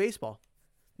Major League Baseball.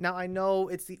 Now, I know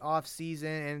it's the off season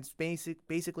and it's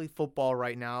basically football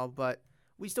right now, but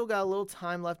we still got a little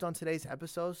time left on today's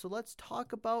episode, so let's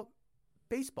talk about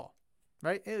baseball,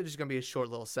 right? It's just going to be a short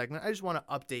little segment. I just want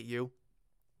to update you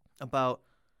about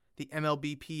the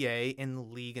MLBPA in the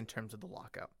league in terms of the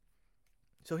lockout.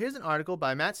 So here's an article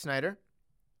by Matt Snyder,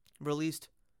 released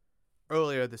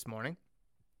earlier this morning,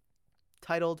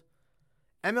 titled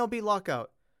MLB Lockout.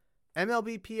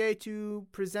 MLBPA to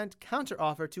present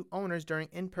counteroffer to owners during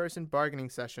in-person bargaining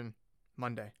session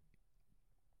Monday,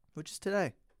 which is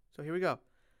today. So here we go.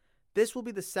 This will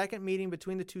be the second meeting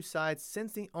between the two sides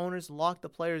since the owners locked the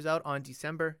players out on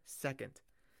December 2nd.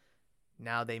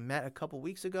 Now, they met a couple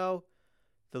weeks ago.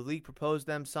 The league proposed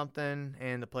them something,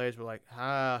 and the players were like,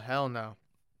 hell no.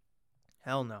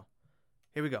 Hell no.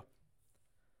 Here we go.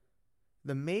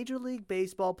 The Major League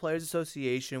Baseball Players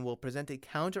Association will present a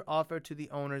counteroffer to the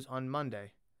owners on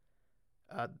Monday.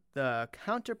 The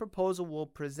counter proposal will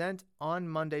present on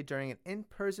Monday during an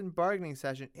in-person bargaining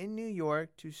session in New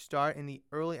York to start in the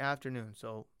early afternoon.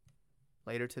 So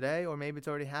later today, or maybe it's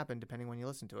already happened, depending when you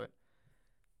listen to it,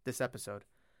 this episode.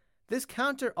 This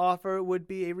counter offer would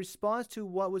be a response to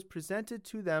what was presented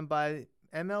to them by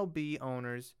MLB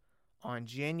owners on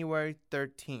January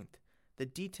 13th, the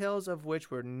details of which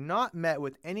were not met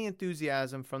with any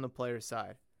enthusiasm from the players'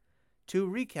 side. To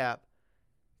recap,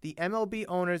 the MLB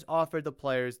owners offered the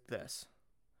players this: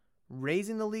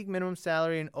 raising the league minimum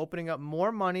salary and opening up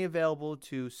more money available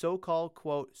to so-called,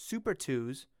 quote, Super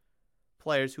Twos,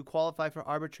 players who qualify for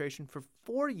arbitration for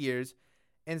 4 years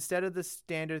instead of the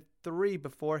standard 3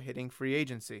 before hitting free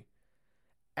agency.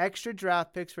 Extra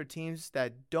draft picks for teams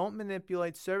that don't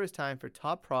manipulate service time for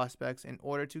top prospects in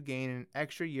order to gain an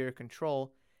extra year of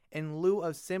control in lieu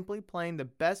of simply playing the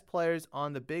best players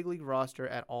on the big league roster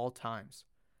at all times.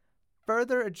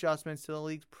 Further adjustments to the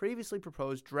league's previously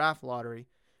proposed draft lottery,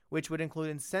 which would include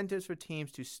incentives for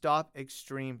teams to stop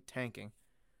extreme tanking.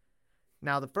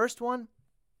 Now, the first one,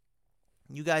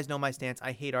 you guys know my stance.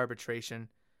 I hate arbitration.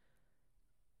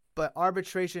 But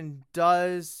arbitration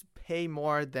does pay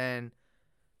more than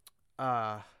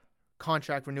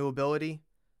contract renewability.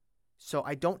 So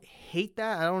I don't hate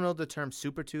that. I don't know the term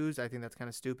Super Twos. I think that's kind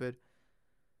of stupid.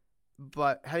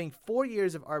 But having 4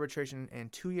 years of arbitration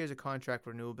and 2 years of contract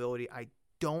renewability, I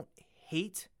don't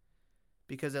hate,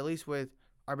 because at least with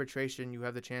arbitration, you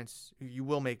have the chance, you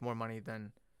will make more money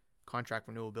than contract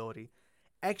renewability.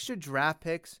 Extra draft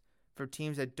picks for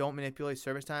teams that don't manipulate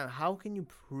service time. How can you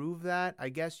prove that? I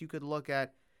guess you could look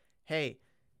at, hey,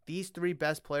 these 3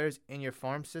 best players in your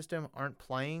farm system aren't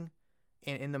playing,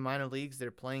 and in the minor leagues,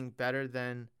 they're playing better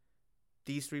than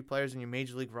these 3 players in your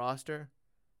major league roster.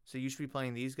 So you should be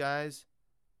playing these guys.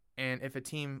 And if a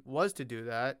team was to do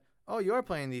that, oh, you're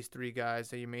playing these 3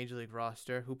 guys at your major league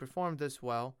roster who performed this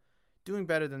well, doing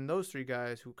better than those 3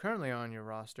 guys who currently are on your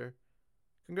roster.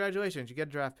 Congratulations, you get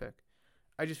a draft pick.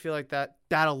 I just feel like that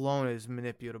alone is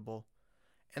manipulable.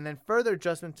 And then further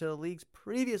adjustment to the league's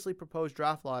previously proposed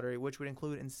draft lottery, which would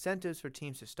include incentives for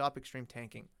teams to stop extreme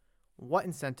tanking. What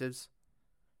incentives?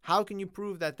 How can you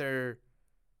prove that they're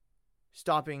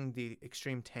stopping the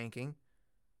extreme tanking?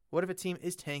 What if a team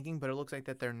is tanking, but it looks like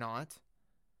that they're not?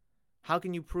 How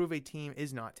can you prove a team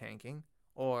is not tanking?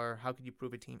 Or how can you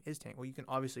prove a team is tanking? Well, you can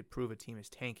obviously prove a team is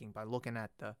tanking by looking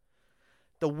at the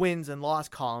wins and loss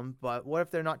column, but what if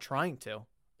they're not trying to?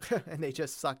 And they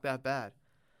just suck that bad?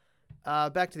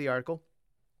 Back to the article.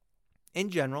 In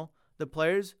general, the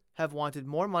players have wanted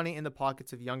more money in the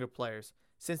pockets of younger players,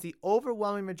 since the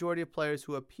overwhelming majority of players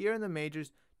who appear in the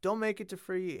majors don't make it to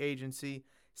free agency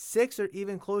 6 or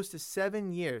even close to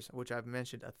 7 years, which I've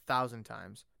mentioned 1,000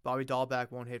 times. Bobby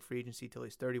Dahlbeck won't hit free agency till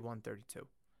he's 31, 32.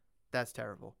 That's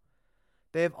terrible.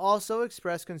 They have also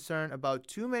expressed concern about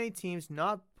too many teams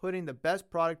not putting the best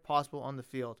product possible on the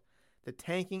field, the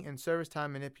tanking and service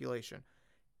time manipulation.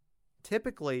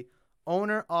 Typically,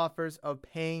 owner offers of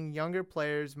paying younger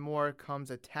players more comes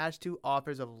attached to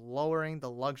offers of lowering the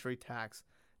luxury tax.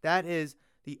 That is,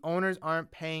 the owners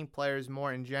aren't paying players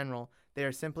more in general. They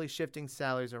are simply shifting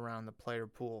salaries around the player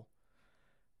pool.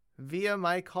 Via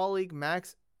my colleague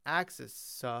Max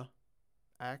Axis,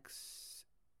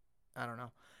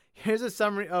 here's a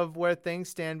summary of where things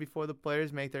stand before the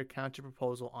players make their counter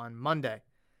proposal on Monday.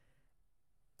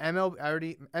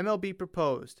 MLB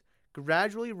proposed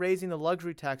gradually raising the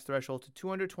luxury tax threshold to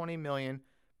 $220 million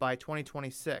by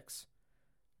 2026.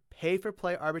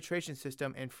 Pay-for-play arbitration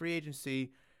system and free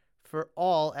agency for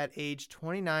all at age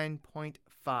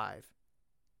 29.5.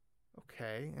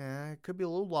 Okay, it could be a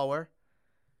little lower.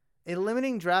 A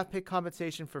limiting draft pick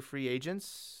compensation for free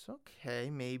agents. Okay,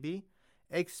 maybe.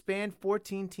 Expand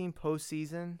 14-team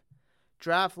postseason.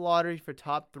 Draft lottery for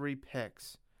top 3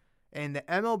 picks. And the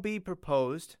MLB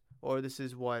proposed, or this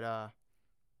is what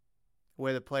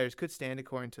where the players could stand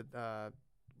according to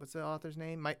what's the author's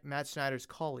name? Matt Snyder's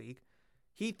colleague.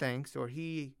 He thinks, or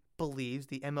he believes,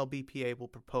 the MLBPA will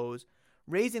propose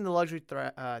raising the luxury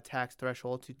tax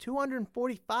threshold to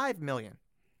 $245 million.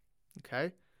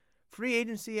 Okay, free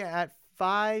agency at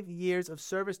 5 years of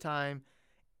service time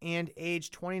and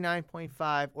age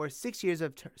 29.5, or 6 years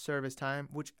of service time,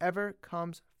 whichever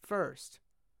comes first.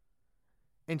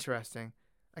 Interesting.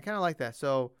 I kind of like that.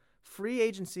 So free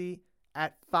agency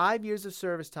at 5 years of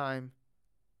service time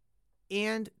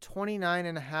and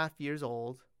 29.5 years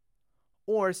old,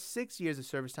 or 6 years of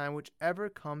service time, whichever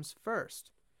comes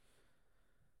first.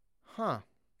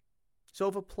 So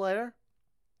if a player,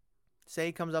 say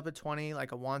he comes up at 20,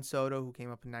 like a Juan Soto who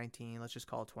came up in 19, let's just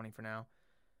call it 20 for now.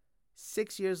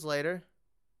 6 years later,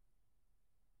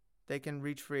 they can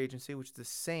reach free agency, which is the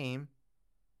same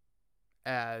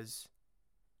as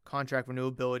contract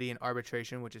renewability and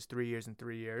arbitration, which is 3 years and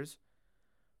 3 years.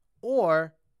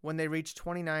 Or when they reach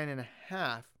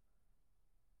 29.5,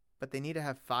 but they need to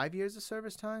have 5 years of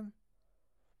service time?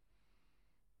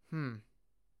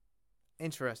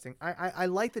 Interesting. I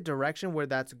like the direction where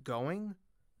that's going.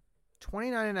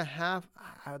 29.5,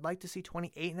 I would like to see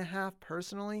 28.5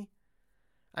 personally.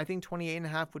 I think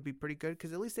 28.5 would be pretty good,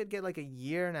 because at least they'd get like a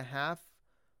year and a half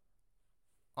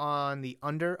on the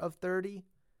under of 30.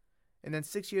 And then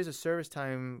 6 years of service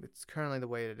time, it's currently the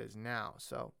way it is now.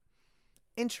 So,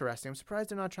 interesting. I'm surprised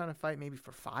they're not trying to fight maybe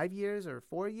for 5 years or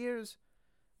 4 years.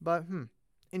 But,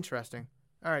 interesting.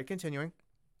 All right, continuing.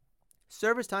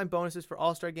 Service time bonuses for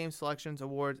All-Star Game selections,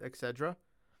 awards, etc.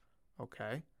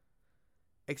 Okay.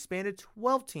 Expanded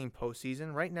 12-team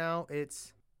postseason. Right now,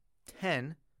 it's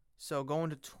 10. So,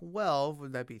 going to 12,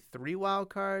 would that be 3 wild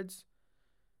cards?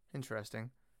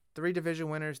 Interesting. 3 division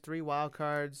winners, 3 wild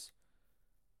cards.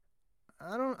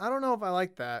 I don't know if I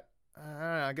like that. I don't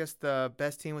know. I guess the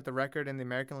best team with the record in the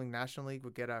American League National League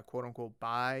would get a quote-unquote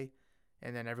bye,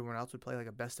 and then everyone else would play like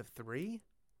a best of 3?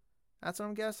 That's what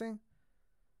I'm guessing?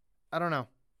 I don't know.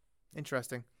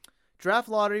 Interesting. Draft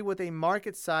lottery with a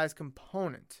market size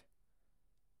component.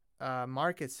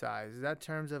 market size? Is that in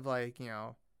terms of like,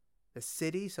 the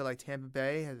city? So like Tampa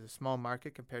Bay has a small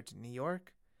market compared to New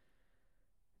York.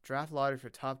 Draft lottery for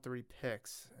top 3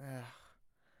 picks.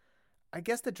 I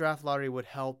guess the draft lottery would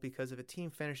help because if a team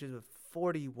finishes with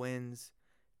 40 wins,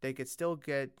 they could still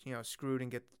get, screwed and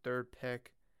get the 3rd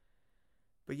pick.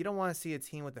 But you don't want to see a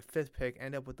team with the 5th pick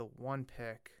end up with the 1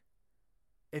 pick.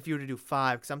 If you were to do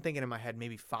 5, because I'm thinking in my head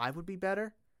maybe 5 would be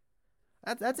better.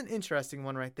 That's an interesting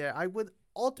one right there. I would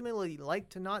ultimately like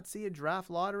to not see a draft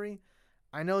lottery.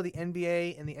 I know the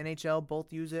NBA and the NHL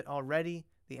both use it already.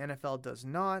 The NFL does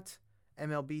not.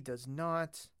 MLB does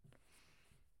not.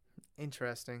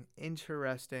 Interesting.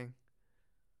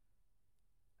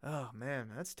 Oh, man,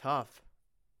 that's tough.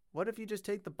 What if you just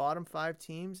take the bottom 5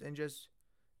 teams and just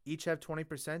each have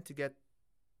 20% to get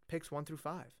picks 1 through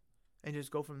 5 and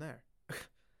just go from there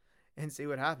and see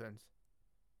what happens?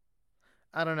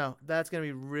 I don't know. That's going to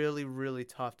be really, really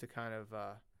tough to kind of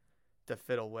to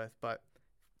fiddle with. But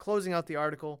closing out the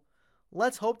article,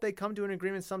 let's hope they come to an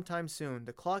agreement sometime soon.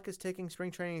 The clock is ticking.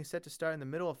 Spring training is set to start in the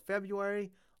middle of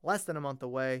February, less than a month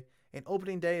away, and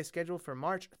opening day is scheduled for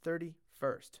March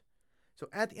 31st. So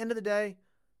at the end of the day,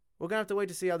 we're going to have to wait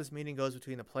to see how this meeting goes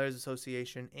between the Players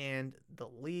Association and the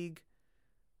league.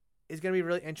 It's going to be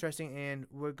really interesting, and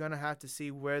we're going to have to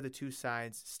see where the two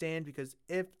sides stand, because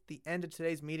if the end of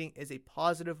today's meeting is a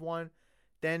positive one,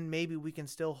 then maybe we can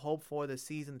still hope for the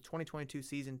season, the 2022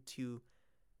 season, to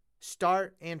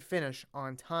start and finish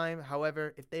on time.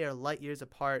 However, if they are light years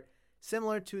apart,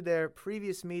 similar to their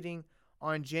previous meeting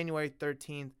on January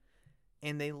 13th,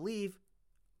 and they leave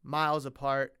miles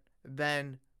apart,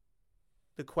 then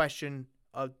the question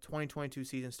of 2022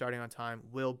 season starting on time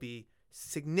will be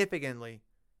significantly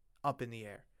up in the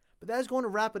air. But that is going to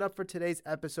wrap it up for today's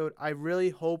episode. I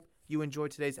really hope you enjoyed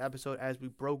today's episode as we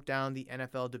broke down the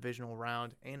NFL divisional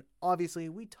round. And obviously,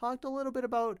 we talked a little bit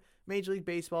about Major League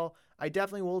Baseball. I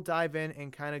definitely will dive in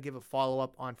and kind of give a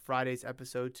follow-up on Friday's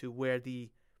episode to where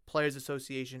the Players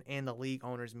Association and the league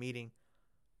owners meeting,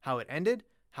 how it ended,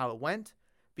 how it went.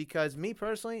 Because me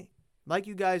personally, like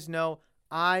you guys know,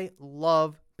 I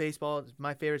love baseball. It's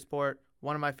my favorite sport,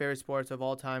 one of my favorite sports of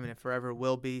all time, and it forever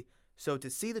will be. So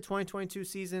to see the 2022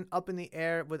 season up in the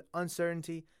air with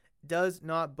uncertainty does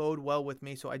not bode well with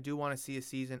me. So I do want to see a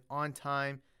season on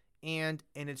time and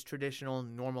in its traditional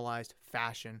normalized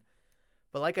fashion.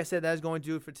 But like I said, that is going to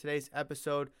do it for today's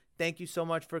episode. Thank you so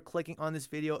much for clicking on this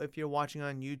video. If you're watching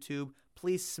on YouTube,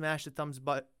 please smash the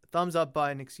thumbs up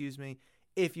button,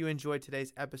 if you enjoyed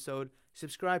today's episode.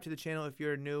 Subscribe to the channel if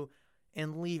you're new,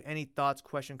 and leave any thoughts,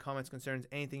 questions, comments, concerns,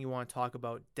 anything you want to talk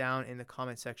about down in the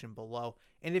comment section below.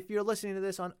 And if you're listening to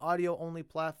this on audio-only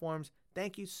platforms,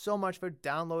 thank you so much for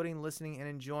downloading, listening, and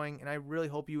enjoying, and I really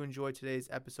hope you enjoyed today's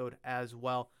episode as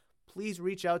well. Please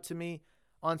reach out to me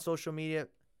on social media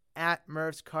at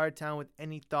Murph's Cardtown with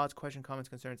any thoughts, questions, comments,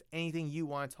 concerns, anything you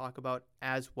want to talk about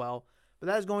as well. But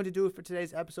that is going to do it for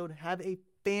today's episode. Have a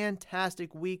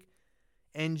fantastic week.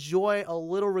 Enjoy a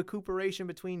little recuperation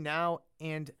between now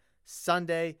and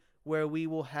Sunday, where we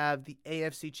will have the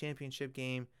AFC Championship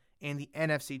game and the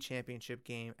NFC Championship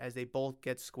game as they both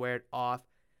get squared off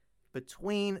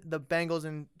between the Bengals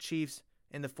and Chiefs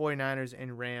and the 49ers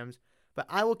and Rams. But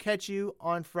I will catch you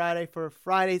on Friday for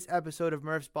Friday's episode of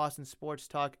Murph's Boston Sports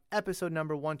Talk, episode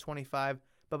number 125.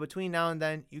 But between now and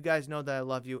then, you guys know that I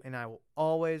love you, and I will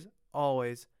always,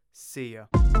 always see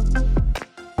you.